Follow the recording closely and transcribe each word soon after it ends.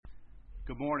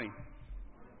Good morning.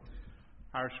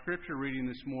 Our scripture reading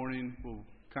this morning will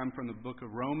come from the book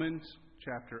of Romans,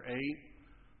 chapter 8,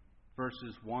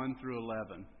 verses 1 through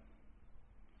 11.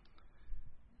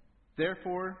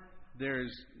 Therefore, there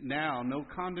is now no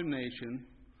condemnation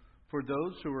for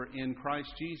those who are in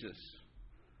Christ Jesus,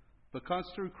 because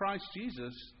through Christ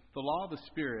Jesus, the law of the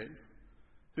Spirit,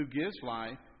 who gives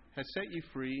life, has set you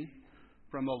free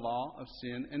from the law of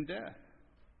sin and death.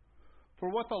 For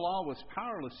what the law was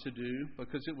powerless to do,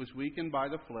 because it was weakened by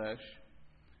the flesh,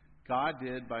 God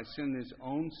did by sending His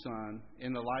own Son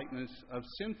in the likeness of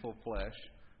sinful flesh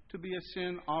to be a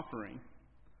sin offering.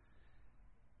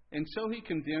 And so He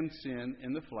condemned sin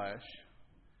in the flesh,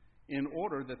 in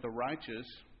order that the righteous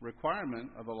requirement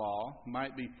of the law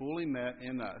might be fully met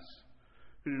in us,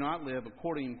 who do not live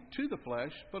according to the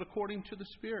flesh, but according to the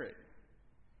Spirit.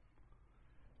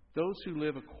 Those who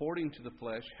live according to the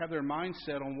flesh have their mind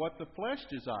set on what the flesh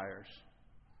desires,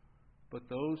 but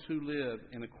those who live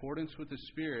in accordance with the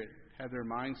Spirit have their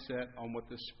mind set on what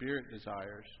the Spirit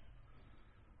desires.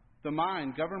 The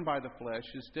mind governed by the flesh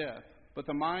is death, but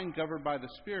the mind governed by the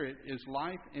Spirit is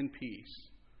life and peace.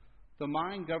 The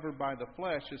mind governed by the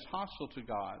flesh is hostile to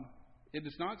God. It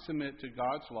does not submit to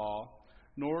God's law,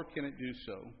 nor can it do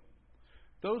so.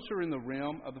 Those who are in the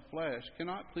realm of the flesh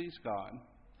cannot please God.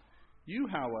 You,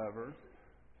 however,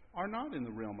 are not in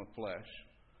the realm of flesh,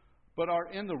 but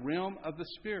are in the realm of the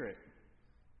Spirit,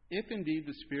 if indeed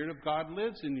the Spirit of God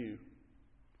lives in you.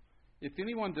 If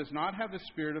anyone does not have the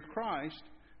Spirit of Christ,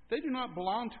 they do not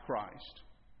belong to Christ.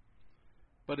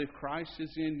 But if Christ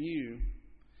is in you,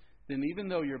 then even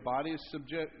though your body is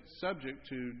subject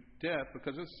to death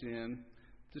because of sin,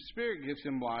 the Spirit gives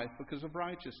him life because of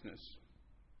righteousness.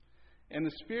 And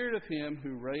the Spirit of Him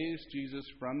who raised Jesus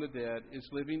from the dead is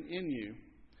living in you.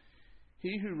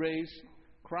 He who raised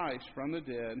Christ from the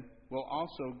dead will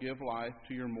also give life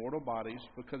to your mortal bodies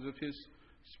because of His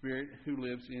Spirit who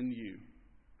lives in you.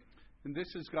 And this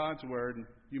is God's Word, and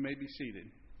you may be seated.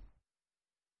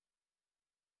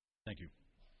 Thank you.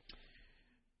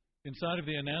 Inside of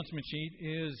the announcement sheet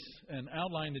is an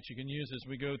outline that you can use as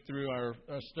we go through our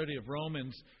study of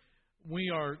Romans.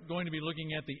 We are going to be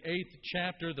looking at the 8th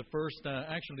chapter, the first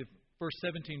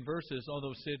 17 verses,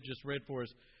 although Sid just read for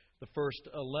us the first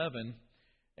 11.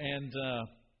 And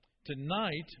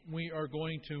tonight we are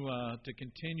going to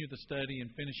continue the study and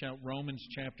finish out Romans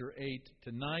chapter 8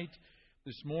 tonight.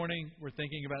 This morning we're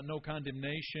thinking about no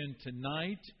condemnation.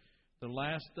 Tonight, the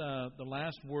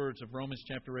last words of Romans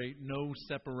chapter 8, no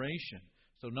separation.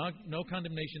 So no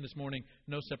condemnation this morning,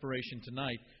 no separation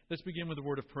tonight. Let's begin with a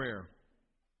word of prayer.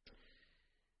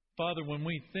 Father, when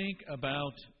we think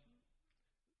about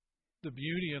the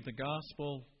beauty of the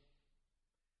gospel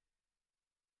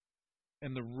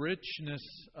and the richness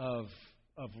of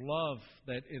love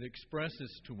that it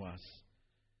expresses to us,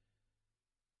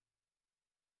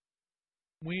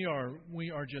 we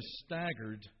are just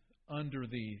staggered under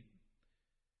the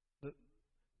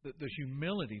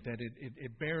humility that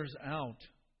it bears out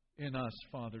in us,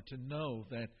 Father, to know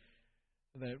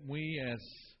that we as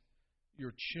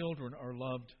your children are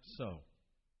loved so.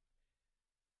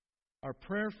 Our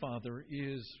prayer, Father,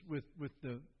 is with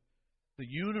the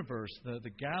universe, the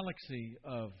galaxy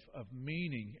of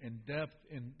meaning and depth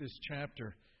in this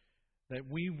chapter, that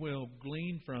we will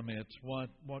glean from it what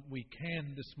we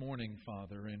can this morning,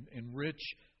 Father, and enrich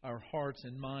our hearts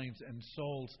and minds and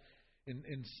souls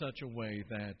in such a way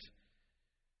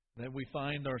that we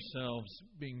find ourselves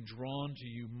being drawn to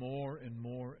you more and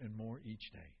more and more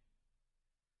each day.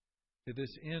 To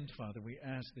this end, Father, we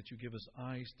ask that you give us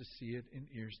eyes to see it and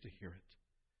ears to hear it,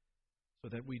 so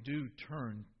that we do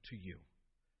turn to you.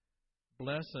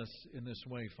 Bless us in this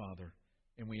way, Father,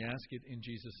 and we ask it in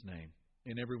Jesus' name.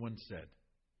 And everyone said,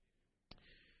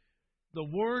 the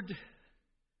word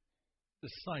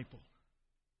disciple.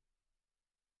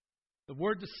 The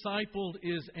word disciple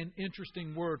is an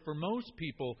interesting word. For most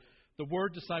people, the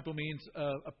word disciple means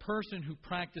a person who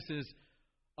practices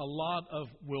a lot of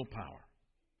willpower.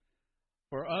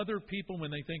 For other people, when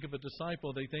they think of a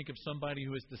disciple, they think of somebody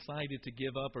who has decided to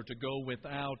give up or to go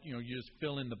without, you just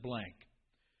fill in the blank.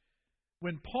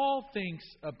 When Paul thinks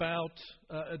about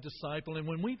a disciple, and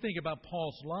when we think about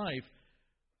Paul's life,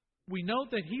 we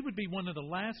note that he would be one of the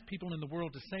last people in the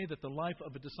world to say that the life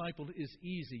of a disciple is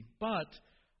easy. But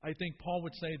I think Paul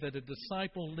would say that a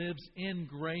disciple lives in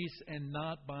grace and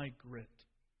not by grit.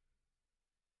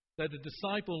 That a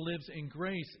disciple lives in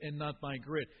grace and not by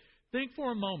grit. Think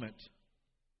for a moment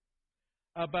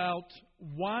about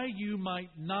why you might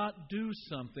not do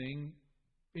something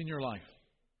in your life.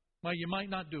 Why you might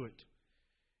not do it.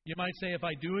 You might say, if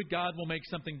I do it, God will make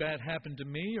something bad happen to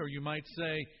me. Or you might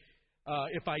say,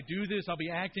 If I do this, I'll be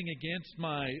acting against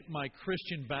my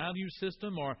Christian value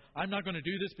system, or I'm not going to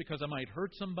do this because I might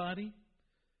hurt somebody,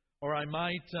 or I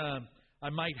might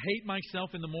hate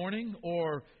myself in the morning,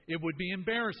 or it would be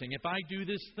embarrassing. If I do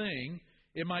this thing,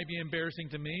 it might be embarrassing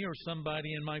to me or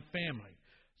somebody in my family.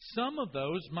 Some of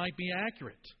those might be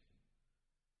accurate,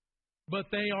 but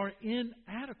they are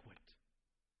inadequate.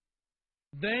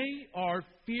 They are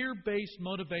fear-based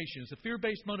motivations. A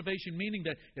fear-based motivation meaning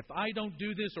that if I don't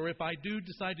do this, or if I do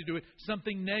decide to do it,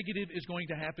 something negative is going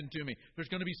to happen to me. There's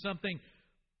going to be something,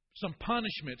 some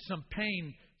punishment, some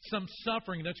pain, some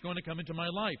suffering that's going to come into my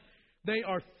life. They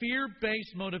are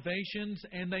fear-based motivations,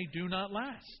 and they do not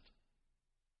last.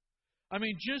 I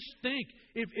mean, just think,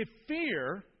 if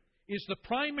fear is the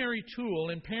primary tool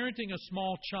in parenting a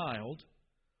small child,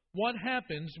 what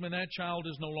happens when that child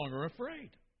is no longer afraid?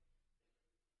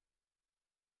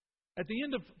 At the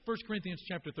end of 1 Corinthians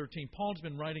chapter 13, Paul's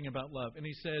been writing about love, and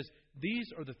he says, these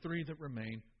are the three that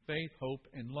remain, faith, hope,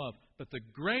 and love. But the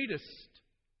greatest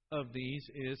of these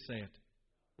is, say it,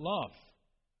 love.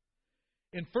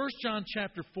 In 1 John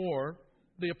chapter 4,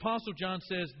 the Apostle John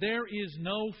says, there is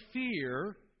no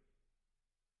fear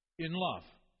in love.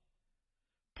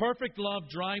 Perfect love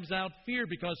drives out fear,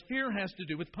 because fear has to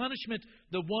do with punishment.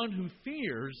 The one who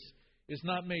fears is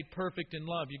not made perfect in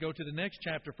love. You go to the next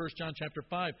chapter, 1 John chapter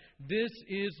 5. This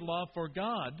is love for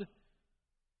God,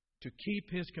 to keep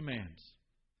His commands.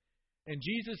 And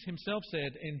Jesus Himself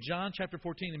said in John chapter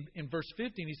 14, in verse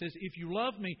 15, He says, if you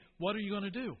love me, what are you going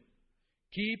to do?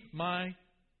 Keep my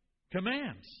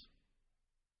commands.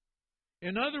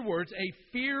 In other words,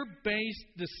 a fear-based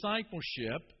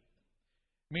discipleship,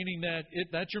 meaning that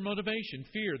that's your motivation,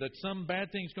 fear, that some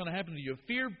bad thing is going to happen to you. A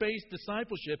fear-based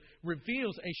discipleship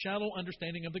reveals a shallow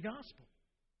understanding of the gospel.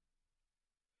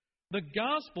 The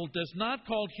gospel does not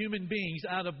call human beings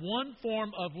out of one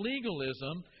form of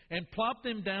legalism and plop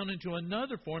them down into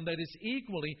another form that is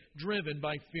equally driven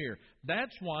by fear.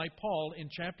 That's why Paul, in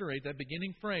chapter 8, that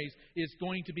beginning phrase, is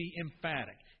going to be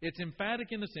emphatic. It's emphatic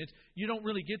in the sense, you don't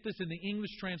really get this in the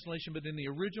English translation, but in the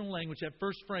original language, that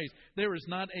first phrase, there is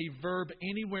not a verb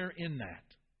anywhere in that.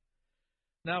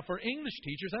 Now, for English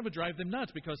teachers, that would drive them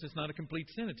nuts, because it's not a complete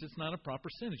sentence. It's not a proper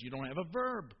sentence. You don't have a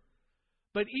verb.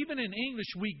 But even in English,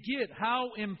 we get how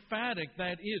emphatic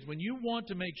that is. When you want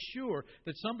to make sure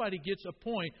that somebody gets a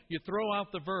point, you throw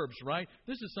out the verbs, right?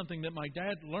 This is something that my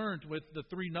dad learned with the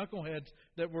three knuckleheads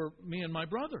that were me and my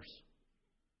brothers.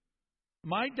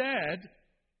 My dad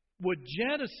would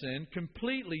jettison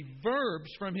completely verbs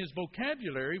from his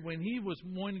vocabulary when he was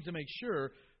wanting to make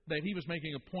sure that he was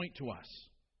making a point to us.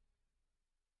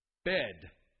 Bed,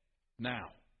 now.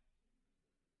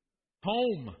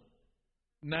 Home,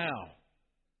 now.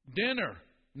 Dinner,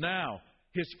 now.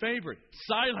 His favorite,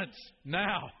 silence,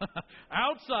 now.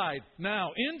 Outside, now.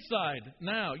 Inside,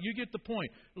 now. You get the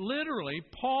point. Literally,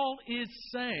 Paul is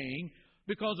saying,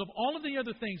 because of all of the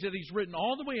other things that he's written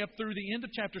all the way up through the end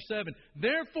of chapter 7,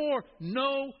 therefore,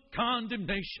 no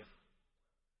condemnation.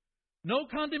 No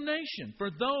condemnation for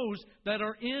those that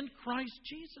are in Christ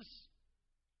Jesus.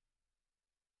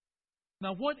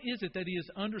 Now, what is it that he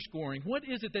is underscoring? What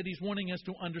is it that he's wanting us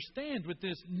to understand with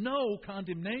this no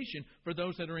condemnation for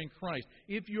those that are in Christ?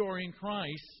 If you are in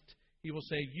Christ, he will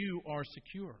say, you are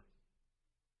secure.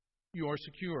 You are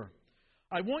secure.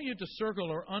 I want you to circle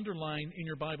or underline in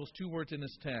your Bibles two words in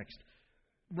this text.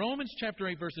 Romans chapter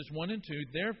 8, verses 1 and 2.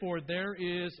 Therefore, there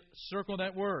is, circle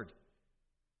that word.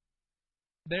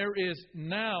 There is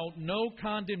now no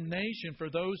condemnation for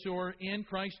those who are in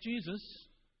Christ Jesus.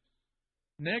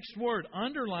 Next word,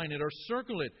 underline it or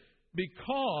circle it.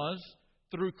 Because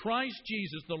through Christ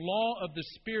Jesus, the law of the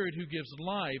Spirit who gives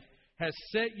life has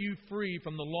set you free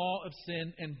from the law of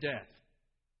sin and death.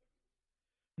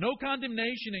 No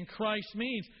condemnation in Christ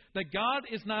means that God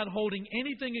is not holding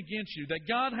anything against you, that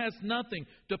God has nothing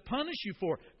to punish you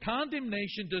for.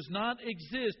 Condemnation does not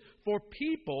exist for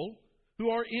people who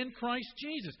are in Christ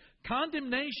Jesus.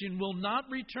 Condemnation will not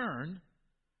return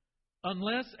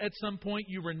unless at some point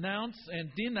you renounce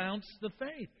and denounce the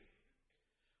faith.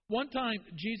 One time,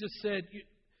 Jesus said,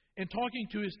 in talking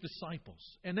to His disciples,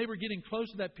 and they were getting close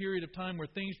to that period of time where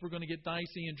things were going to get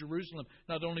dicey in Jerusalem,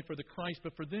 not only for the Christ,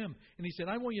 but for them. And He said,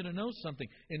 I want you to know something.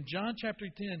 In John chapter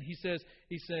 10,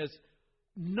 He says,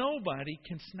 nobody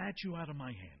can snatch you out of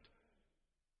my hand.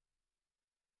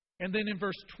 And then in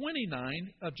verse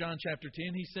 29 of John chapter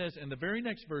 10, He says, in the very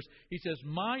next verse, He says,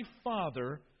 my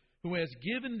Father who has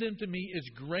given them to me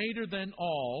is greater than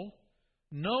all.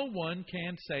 No one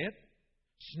can, say it,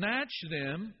 snatch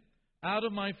them out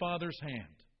of my Father's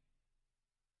hand.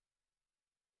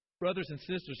 Brothers and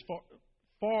sisters,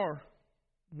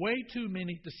 way too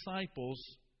many disciples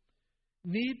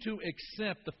need to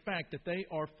accept the fact that they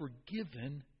are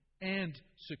forgiven and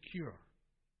secure.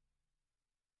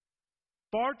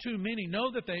 Far too many know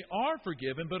that they are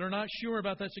forgiven, but are not sure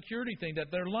about that security thing,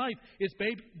 that their life is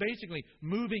basically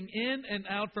moving in and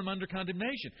out from under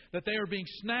condemnation, that they are being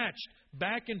snatched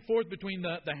back and forth between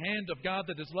the hand of God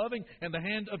that is loving and the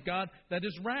hand of God that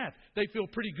is wrath. They feel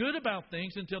pretty good about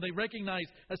things until they recognize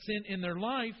a sin in their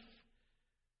life.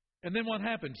 And then what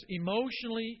happens?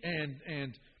 Emotionally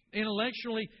and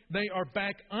intellectually, they are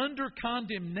back under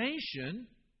condemnation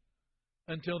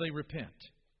until they repent.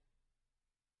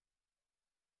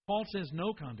 Paul says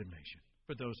no condemnation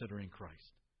for those that are in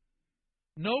Christ.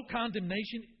 No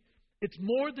condemnation. It's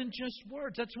more than just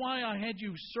words. That's why I had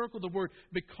you circle the word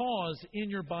because in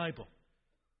your Bible.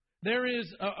 There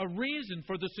is a reason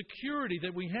for the security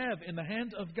that we have in the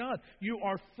hand of God. You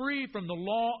are free from the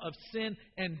law of sin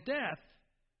and death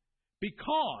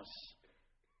because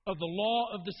of the law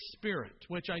of the Spirit,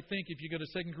 which I think, if you go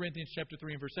to 2 Corinthians chapter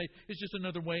 3 and verse 8, is just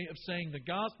another way of saying the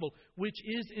gospel, which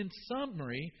is in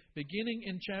summary, beginning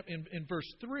in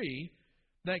verse 3,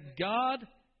 that God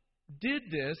did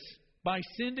this by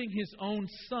sending His own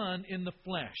Son in the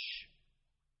flesh.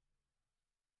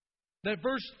 That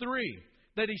verse 3,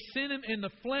 that He sent Him in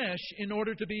the flesh in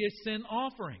order to be a sin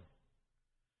offering.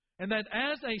 And that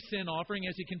as a sin offering,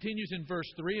 as he continues in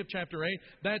verse 3 of chapter 8,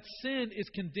 that sin is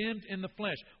condemned in the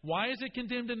flesh. Why is it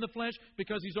condemned in the flesh?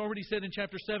 Because he's already said in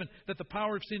chapter 7 that the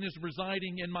power of sin is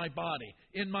residing in my body,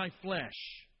 in my flesh.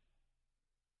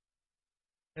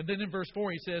 And then in verse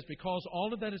 4 he says, because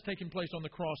all of that has taken place on the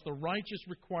cross, the righteous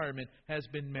requirement has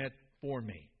been met for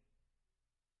me.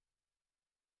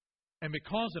 And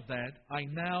because of that, I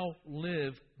now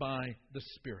live by the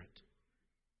Spirit.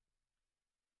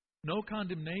 No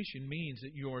condemnation means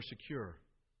that you are secure.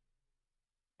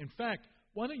 In fact,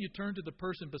 why don't you turn to the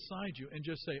person beside you and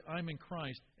just say, I'm in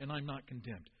Christ and I'm not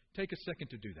condemned. Take a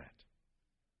second to do that.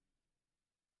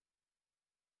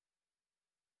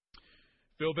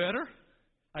 Feel better?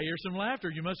 I hear some laughter.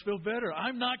 You must feel better.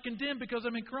 I'm not condemned because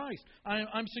I'm in Christ.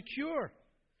 I'm secure.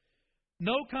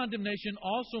 No condemnation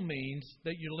also means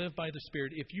that you live by the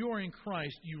Spirit. If you are in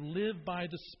Christ, you live by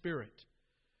the Spirit.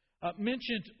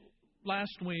 Mentioned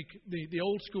last week, the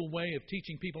old school way of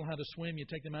teaching people how to swim. You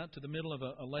take them out to the middle of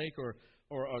a lake or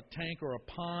a tank or a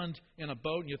pond in a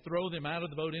boat, and you throw them out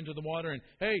of the boat into the water, and,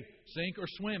 hey, sink or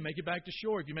swim, make it back to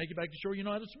shore. If you make it back to shore, you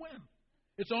know how to swim.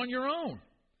 It's on your own.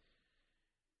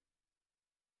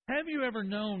 Have you ever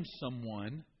known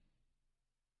someone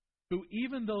who,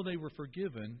 even though they were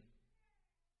forgiven,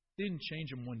 didn't change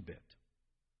them one bit?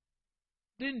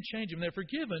 Didn't change them. They're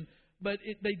forgiven, but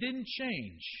they didn't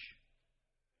change.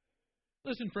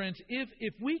 Listen, friends,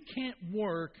 if we can't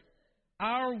work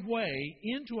our way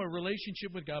into a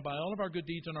relationship with God by all of our good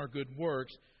deeds and our good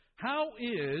works, how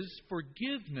is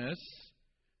forgiveness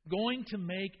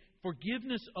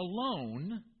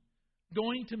alone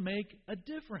going to make a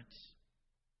difference?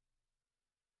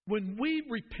 When we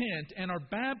repent and are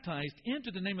baptized into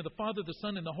the name of the Father, the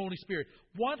Son, and the Holy Spirit,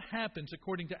 what happens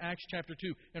according to Acts chapter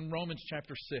 2 and Romans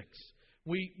chapter 6?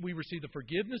 We receive the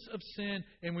forgiveness of sin,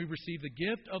 and we receive the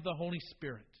gift of the Holy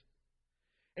Spirit.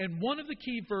 And one of the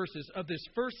key verses of this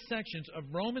first sections of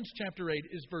Romans chapter 8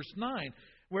 is verse 9,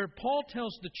 where Paul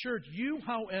tells the church, you,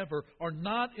 however, are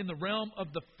not in the realm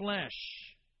of the flesh.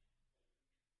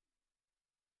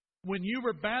 When you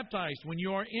were baptized, when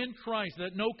you are in Christ,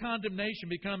 that no condemnation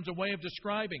becomes a way of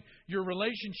describing your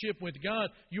relationship with God.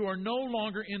 You are no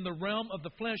longer in the realm of the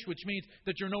flesh, which means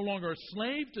that you're no longer a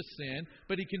slave to sin.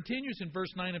 But he continues in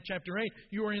verse 9 of chapter 8,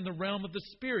 you are in the realm of the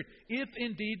Spirit. If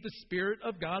indeed the Spirit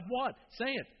of God, what?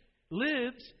 Say it.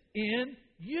 Lives in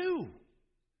you.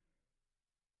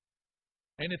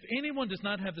 And if anyone does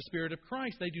not have the Spirit of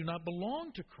Christ, they do not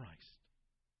belong to Christ.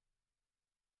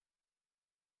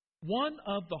 One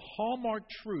of the hallmark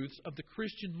truths of the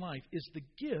Christian life is the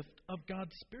gift of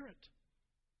God's Spirit.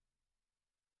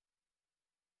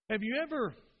 Have you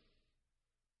ever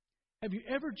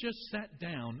just sat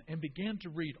down and began to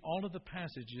read all of the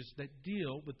passages that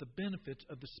deal with the benefits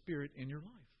of the Spirit in your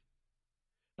life?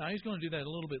 Now, he's going to do that a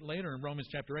little bit later in Romans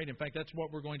chapter 8. In fact, that's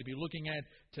what we're going to be looking at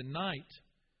tonight.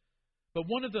 But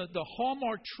one of the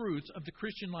hallmark truths of the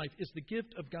Christian life is the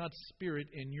gift of God's Spirit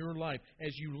in your life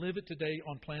as you live it today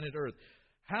on planet Earth.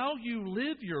 How you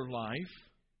live your life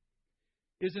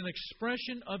is an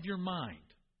expression of your mind.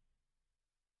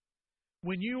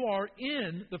 When you are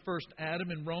in the first Adam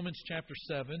in Romans chapter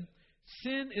 7,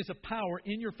 sin is a power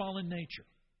in your fallen nature.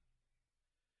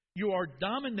 You are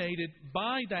dominated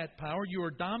by that power. You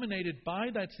are dominated by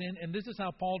that sin. And this is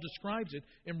how Paul describes it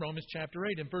in Romans chapter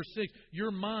 8. In verse 6,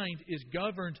 your mind is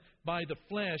governed by the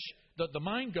flesh. The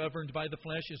mind governed by the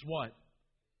flesh is what?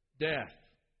 Death.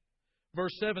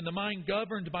 Verse 7, the mind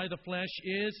governed by the flesh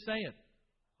is, say it,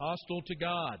 hostile to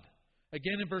God.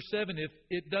 Again in verse 7, if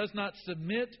it does not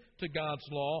submit to God's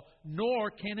law,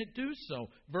 nor can it do so.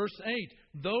 Verse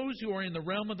 8, those who are in the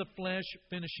realm of the flesh,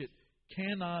 finish it,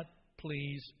 cannot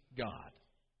please God.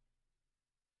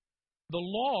 The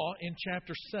law in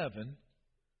chapter 7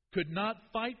 could not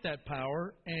fight that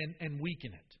power and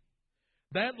weaken it.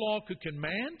 That law could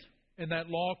command and that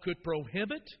law could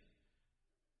prohibit.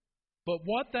 But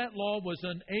what that law was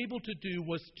unable to do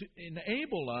was to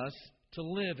enable us to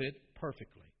live it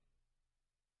perfectly.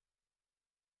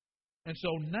 And so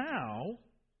now,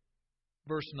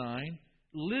 verse 9,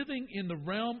 living in the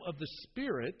realm of the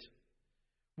Spirit,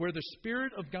 where the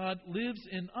Spirit of God lives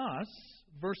in us,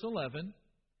 verse 11,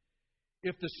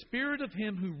 if the Spirit of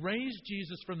Him who raised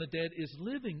Jesus from the dead is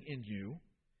living in you,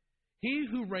 He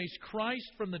who raised Christ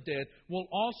from the dead will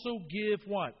also give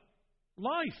what?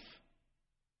 Life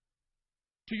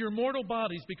to your mortal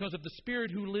bodies because of the Spirit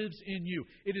who lives in you.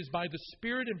 It is by the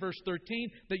Spirit, in verse 13,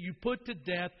 that you put to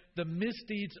death the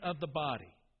misdeeds of the body.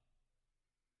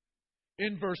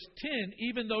 In verse 10,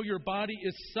 even though your body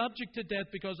is subject to death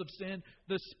because of sin,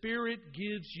 the Spirit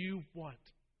gives you what?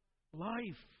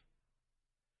 Life.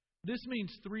 This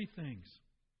means three things.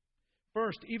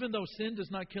 First, even though sin does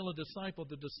not kill a disciple,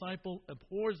 the disciple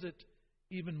abhors it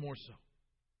even more so.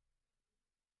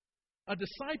 A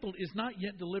disciple is not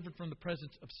yet delivered from the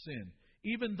presence of sin.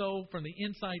 Even though from the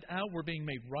inside out we're being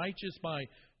made righteous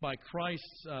by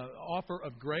Christ's offer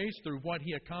of grace through what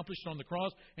He accomplished on the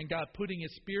cross and God putting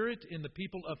His Spirit in the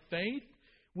people of faith,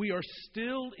 we are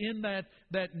still in that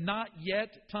not yet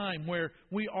time where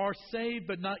we are saved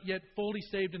but not yet fully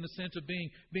saved in the sense of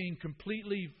being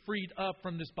completely freed up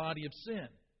from this body of sin.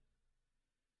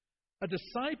 A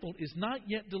disciple is not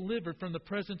yet delivered from the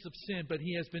presence of sin, but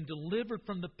he has been delivered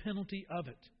from the penalty of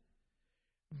it.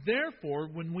 Therefore,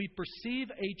 when we perceive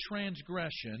a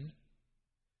transgression,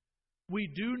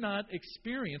 we do not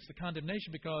experience the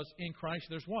condemnation because in Christ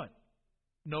there's what?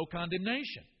 No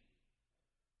condemnation.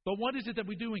 But what is it that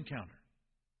we do encounter?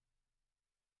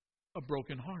 A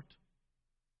broken heart.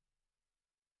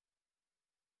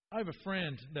 I have a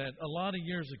friend that a lot of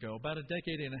years ago, about a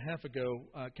decade and a half ago,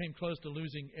 came close to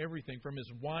losing everything from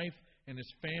his wife and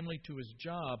his family to his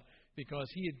job because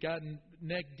he had gotten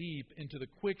neck deep into the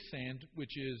quicksand,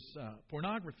 which is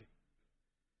pornography.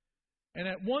 And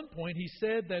at one point he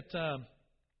said that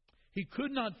he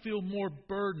could not feel more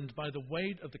burdened by the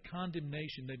weight of the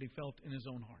condemnation that he felt in his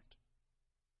own heart.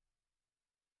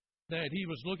 That he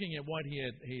was looking at what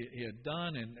he had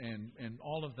done and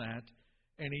all of that,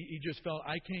 and he just felt,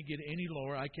 I can't get any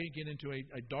lower. I can't get into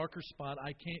a darker spot.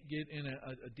 I can't get in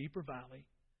a deeper valley.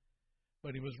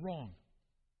 But he was wrong.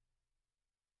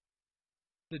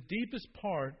 The deepest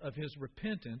part of his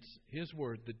repentance, his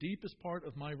word, the deepest part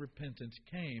of my repentance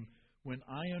came when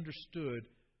I understood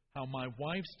how my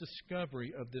wife's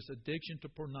discovery of this addiction to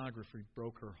pornography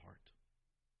broke her heart.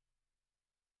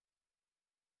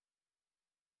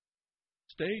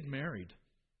 Stayed married,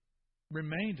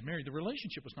 remained married. The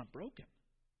relationship was not broken.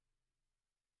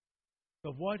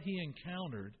 But what he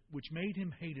encountered, which made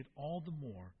him hate it all the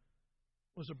more,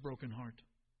 was a broken heart.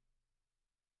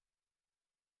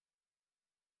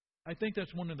 I think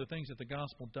that's one of the things that the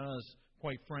gospel does,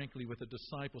 quite frankly, with a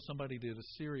disciple, somebody that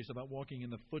is serious about walking in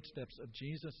the footsteps of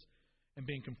Jesus and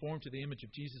being conformed to the image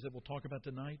of Jesus that we'll talk about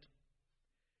tonight,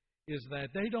 is that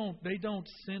they don't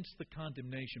sense the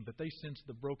condemnation, but they sense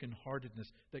the brokenheartedness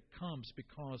that comes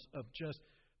because of just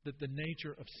the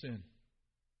nature of sin.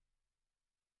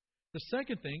 The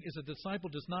second thing is a disciple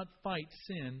does not fight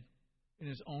sin in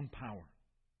his own power.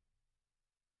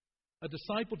 A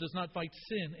disciple does not fight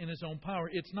sin in his own power.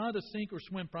 It's not a sink or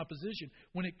swim proposition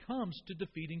when it comes to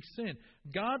defeating sin.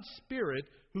 God's Spirit,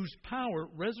 whose power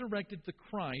resurrected the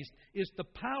Christ, is the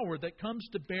power that comes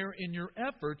to bear in your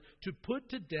effort to put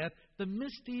to death the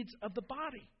misdeeds of the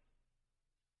body.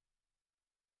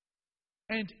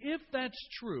 And if that's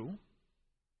true,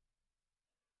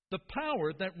 the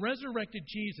power that resurrected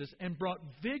Jesus and brought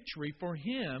victory for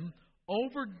Him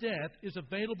over death is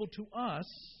available to us.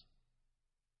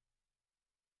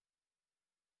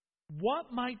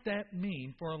 What might that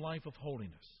mean for a life of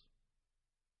holiness?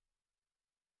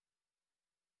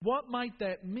 What might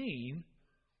that mean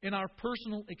in our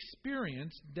personal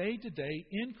experience day to day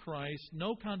in Christ,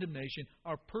 no condemnation,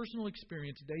 our personal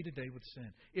experience day to day with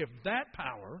sin? If that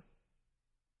power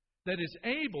that is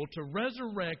able to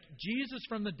resurrect Jesus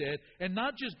from the dead and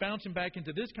not just bounce him back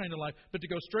into this kind of life, but to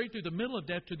go straight through the middle of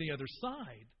death to the other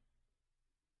side,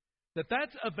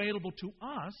 that's available to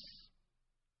us,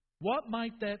 what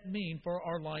might that mean for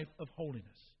our life of holiness?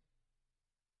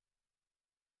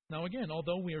 Now again,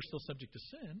 although we are still subject to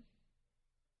sin,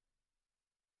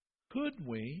 could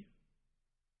we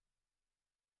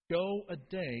go a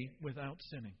day without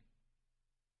sinning?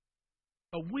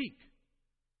 A week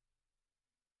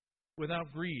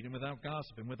without greed and without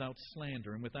gossip and without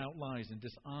slander and without lies and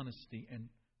dishonesty and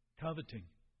coveting?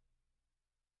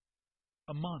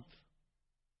 A month.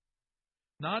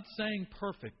 Not saying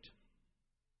perfect,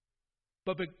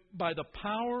 but by the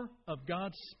power of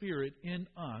God's Spirit in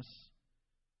us,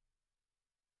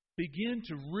 begin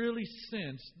to really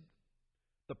sense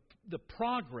the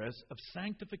progress of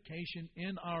sanctification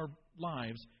in our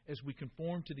lives as we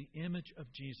conform to the image of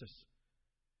Jesus.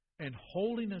 And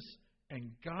holiness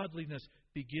and godliness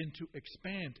begin to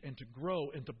expand and to grow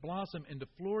and to blossom and to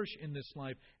flourish in this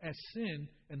life as sin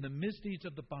and the misdeeds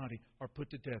of the body are put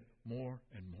to death more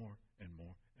and more and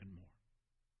more and more.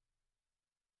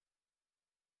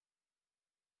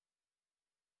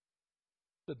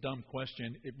 It's a dumb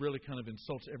question. It really kind of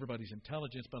insults everybody's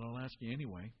intelligence, but I'll ask you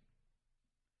anyway.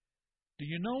 Do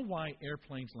you know why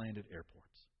airplanes land at airports?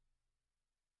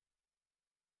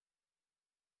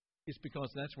 It's because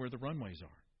that's where the runways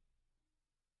are.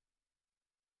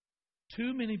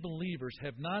 Too many believers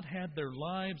have not had their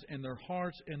lives and their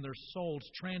hearts and their souls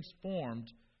transformed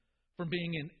from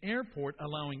being an airport,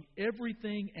 allowing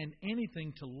everything and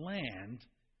anything to land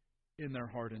in their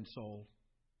heart and soul,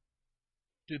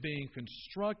 to being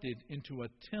constructed into a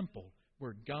temple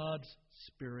where God's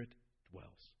Spirit dwells.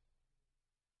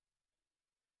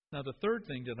 Now, the third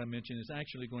thing that I mentioned is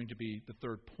actually going to be the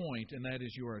third point, and that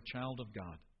is you are a child of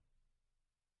God.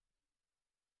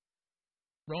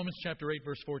 Romans chapter 8,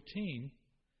 verse 14,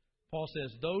 Paul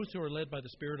says, those who are led by the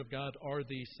Spirit of God are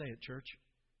the, say it, church,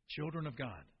 children of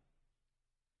God.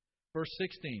 Verse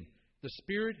 16, the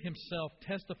Spirit Himself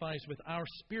testifies with our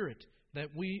spirit that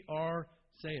we are,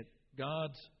 say it,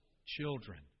 God's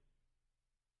children.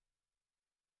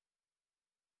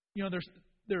 You know,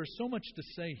 there is so much to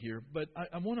say here, but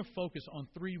I want to focus on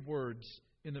three words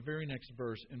in the very next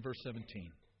verse, in verse 17.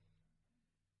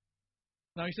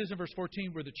 Now he says in verse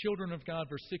 14, we're the children of God.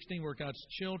 Verse 16, we're God's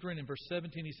children. In verse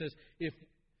 17, he says,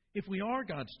 if we are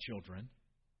God's children,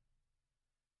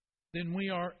 then we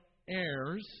are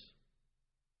heirs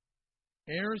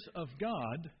of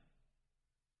God,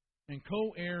 and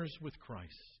co-heirs with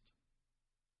Christ.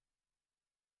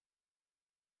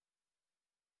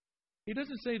 He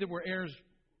doesn't say that we're heirs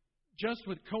just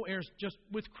with co-heirs just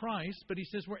with Christ, but he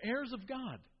says we're heirs of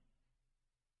God.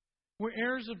 We're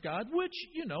heirs of God, which,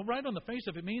 you know, right on the face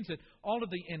of it means that all of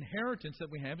the inheritance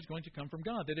that we have is going to come from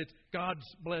God, that it's God's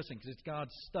blessings, it's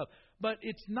God's stuff. But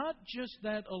it's not just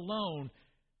that alone.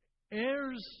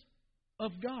 Heirs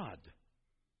of God.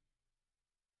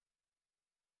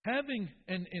 Having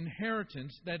an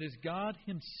inheritance that is God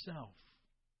Himself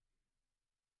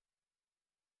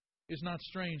is not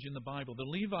strange in the Bible. The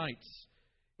Levites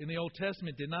in the Old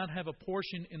Testament did not have a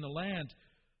portion in the land,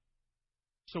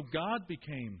 so God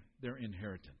became their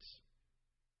inheritance.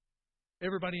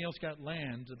 Everybody else got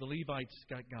land, the Levites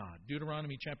got God.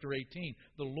 Deuteronomy chapter 18,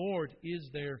 the Lord is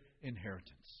their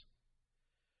inheritance.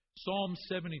 Psalm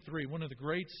 73, one of the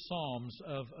great psalms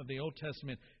of the Old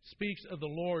Testament, speaks of the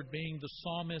Lord being the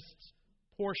psalmist's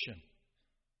portion.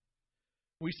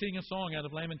 We sing a song out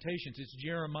of Lamentations. It's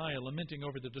Jeremiah lamenting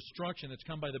over the destruction that's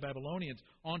come by the Babylonians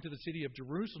onto the city of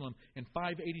Jerusalem in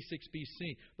 586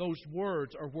 BC. Those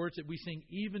words are words that we sing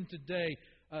even today,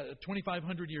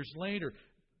 2,500 years later.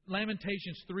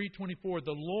 Lamentations 3:24,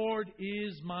 the Lord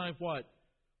is my what?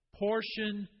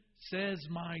 Portion, says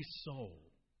my soul.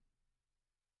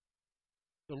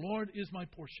 The Lord is my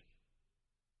portion.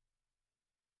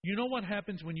 You know what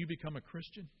happens when you become a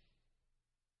Christian?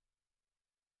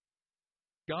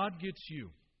 God gets you,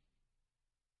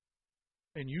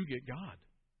 and you get God.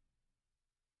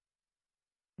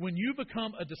 When you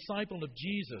become a disciple of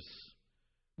Jesus,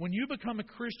 when you become a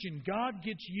Christian, God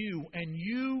gets you, and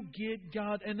you get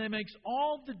God, and that makes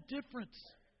all the difference.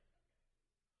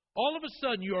 All of a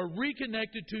sudden, you are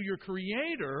reconnected to your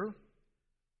Creator,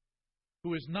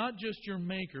 who is not just your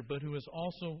Maker, but who is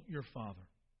also your Father.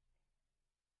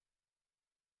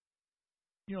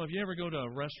 You know, if you ever go to a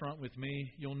restaurant with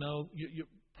me, you'll know, you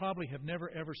probably have never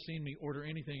ever seen me order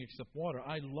anything except water.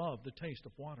 I love the taste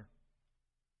of water.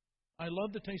 I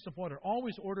love the taste of water.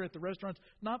 Always order at the restaurants,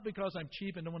 not because I'm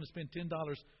cheap and don't want to spend $10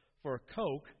 for a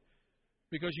Coke,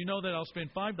 Because you know that I'll spend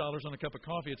 $5 on a cup of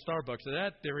coffee at Starbucks. So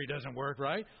that theory doesn't work,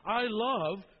 right? I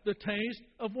love the taste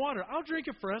of water. I'll drink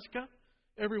a Fresca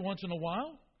every once in a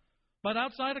while. But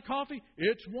outside of coffee,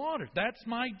 it's water. That's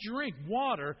my drink.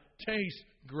 Water tastes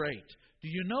great. Do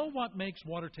you know what makes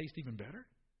water taste even better?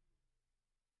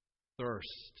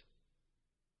 Thirst.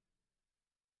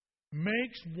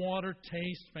 Makes water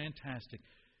taste fantastic.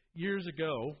 Years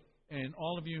ago, and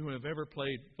all of you who have ever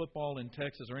played football in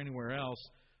Texas or anywhere else,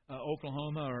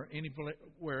 Oklahoma or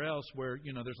anywhere else where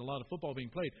there's a lot of football being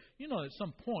played, at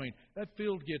some point that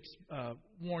field gets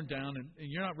worn down and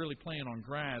you're not really playing on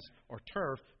grass or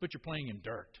turf, but you're playing in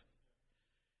dirt.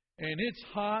 And it's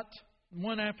hot.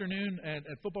 One afternoon at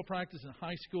football practice in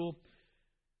high school,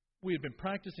 we had been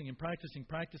practicing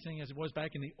as it was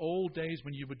back in the old days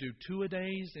when you would do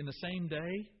 2-a-days in the same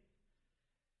day.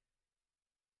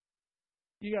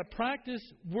 You got practice,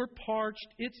 we're parched,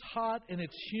 it's hot, and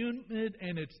it's humid,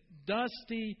 and it's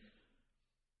dusty,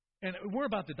 and we're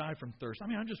about to die from thirst. I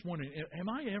mean, I'm just wondering, am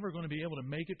I ever going to be able to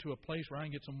make it to a place where I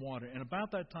can get some water? And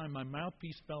about that time, my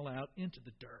mouthpiece fell out into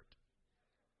the dirt.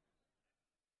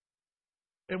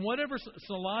 And whatever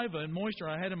saliva and moisture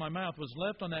I had in my mouth was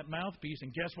left on that mouthpiece,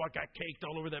 and guess what got caked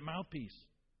all over that mouthpiece?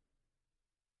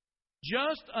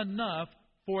 Just enough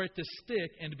for it to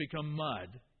stick and to become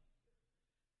mud.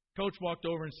 Coach walked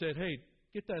over and said, "Hey,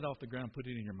 get that off the ground, put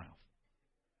it in your mouth,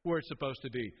 where it's supposed to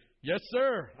be." "Yes,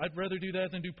 sir. I'd rather do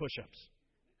that than do push-ups."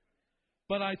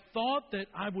 But I thought that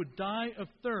I would die of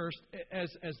thirst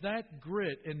as that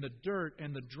grit and the dirt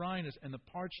and the dryness and the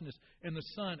parchedness and the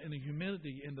sun and the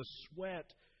humidity and the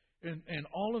sweat and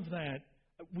all of that,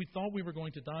 we thought we were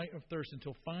going to die of thirst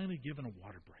until finally given a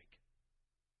water break.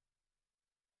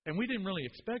 And we didn't really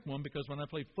expect one because when I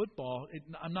played football,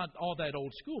 I'm not all that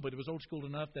old school, but it was old school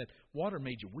enough that water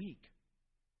made you weak.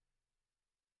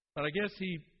 But I guess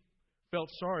he felt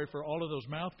sorry for all of those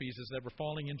mouthpieces that were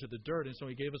falling into the dirt, and so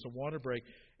he gave us a water break.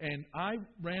 And I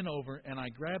ran over and I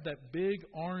grabbed that big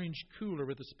orange cooler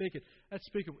with the spigot.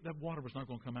 That water was not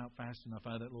going to come out fast enough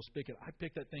out of that little spigot. I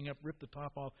picked that thing up, ripped the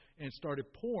top off, and started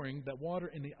pouring that water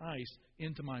and the ice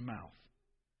into my mouth.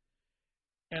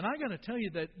 And I got to tell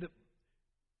you that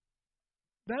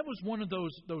was one of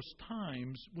those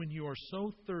times when you are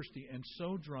so thirsty and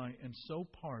so dry and so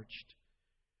parched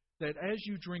that as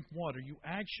you drink water, you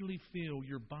actually feel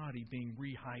your body being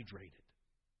rehydrated.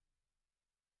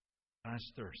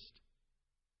 That's thirst.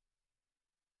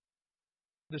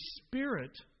 The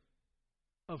Spirit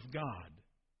of God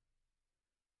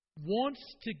wants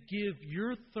to give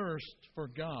your thirst for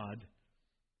God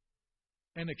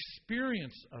an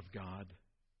experience of God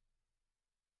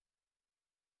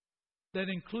that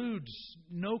includes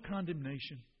no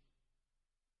condemnation,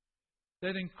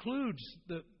 that includes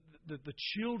the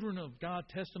children of God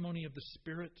testimony of the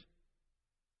Spirit.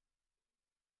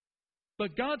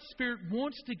 But God's Spirit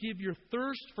wants to give your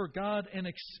thirst for God an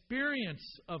experience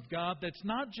of God that's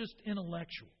not just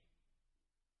intellectual,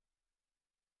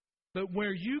 but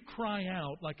where you cry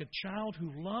out like a child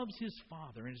who loves his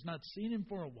father and has not seen him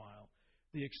for a while,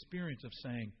 the experience of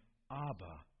saying,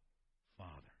 "Abba,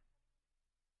 Father."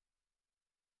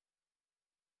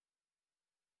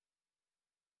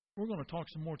 We're going to talk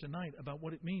some more tonight about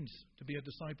what it means to be a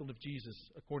disciple of Jesus,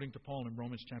 according to Paul in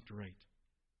Romans chapter 8.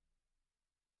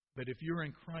 But if you're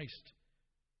in Christ,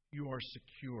 you are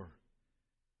secure.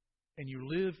 And you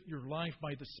live your life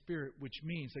by the Spirit, which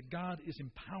means that God is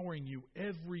empowering you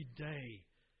every day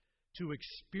to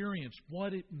experience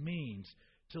what it means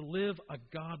to live a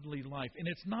godly life. And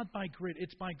it's not by grit,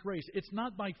 it's by grace. It's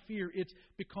not by fear, it's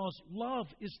because love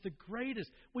is the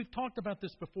greatest. We've talked about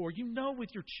this before. You know with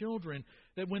your children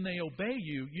that when they obey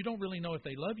you, you don't really know if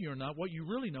they love you or not. What you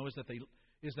really know is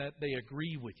that they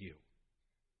agree with you.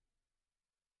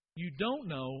 You don't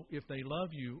know if they love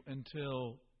you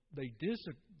until they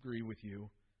disagree with you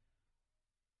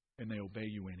and they obey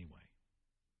you anyway.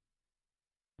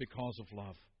 Because of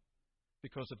love.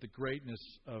 Because of the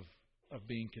greatness of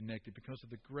being connected, because of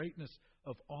the greatness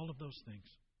of all of those things.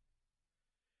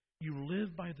 You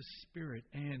live by the Spirit,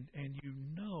 and you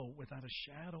know without a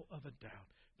shadow of a doubt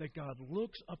that God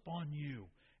looks upon you.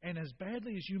 And as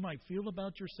badly as you might feel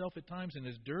about yourself at times, and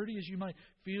as dirty as you might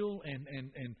feel and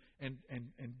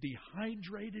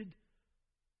dehydrated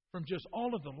from just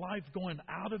all of the life going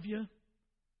out of you,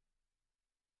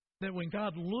 that when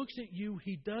God looks at you,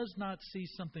 He does not see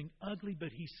something ugly,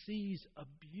 but He sees a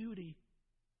beauty.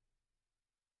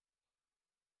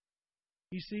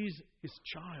 He sees His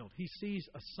child. He sees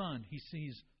a son. He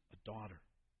sees a daughter.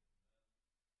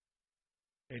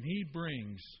 And He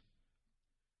brings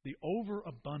the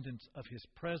overabundance of His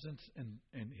presence and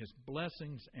His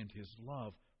blessings and His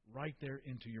love right there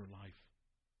into your life.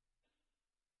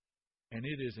 And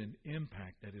it is an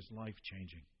impact that is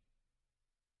life-changing.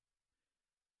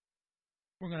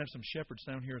 We're going to have some shepherds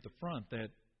down here at the front that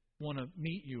want to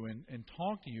meet you and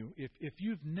talk to you. If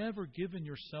you've never given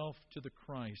yourself to the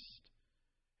Christ,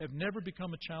 have never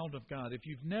become a child of God, if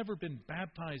you've never been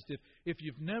baptized, if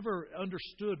you've never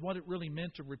understood what it really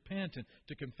meant to repent and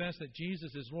to confess that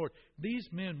Jesus is Lord, these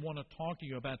men want to talk to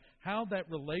you about how that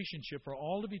relationship for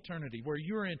all of eternity, where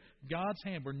you're in God's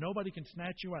hand, where nobody can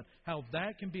snatch you out, how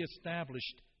that can be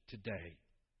established today.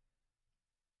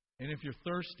 And if you're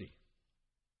thirsty,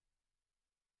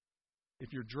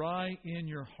 if you're dry in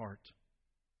your heart,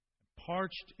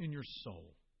 parched in your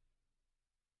soul,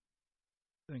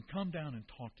 then come down and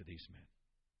talk to these men.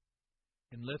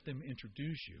 And let them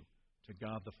introduce you to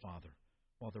God the Father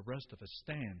while the rest of us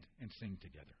stand and sing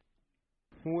together.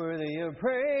 Worthy of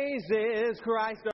praise is Christ.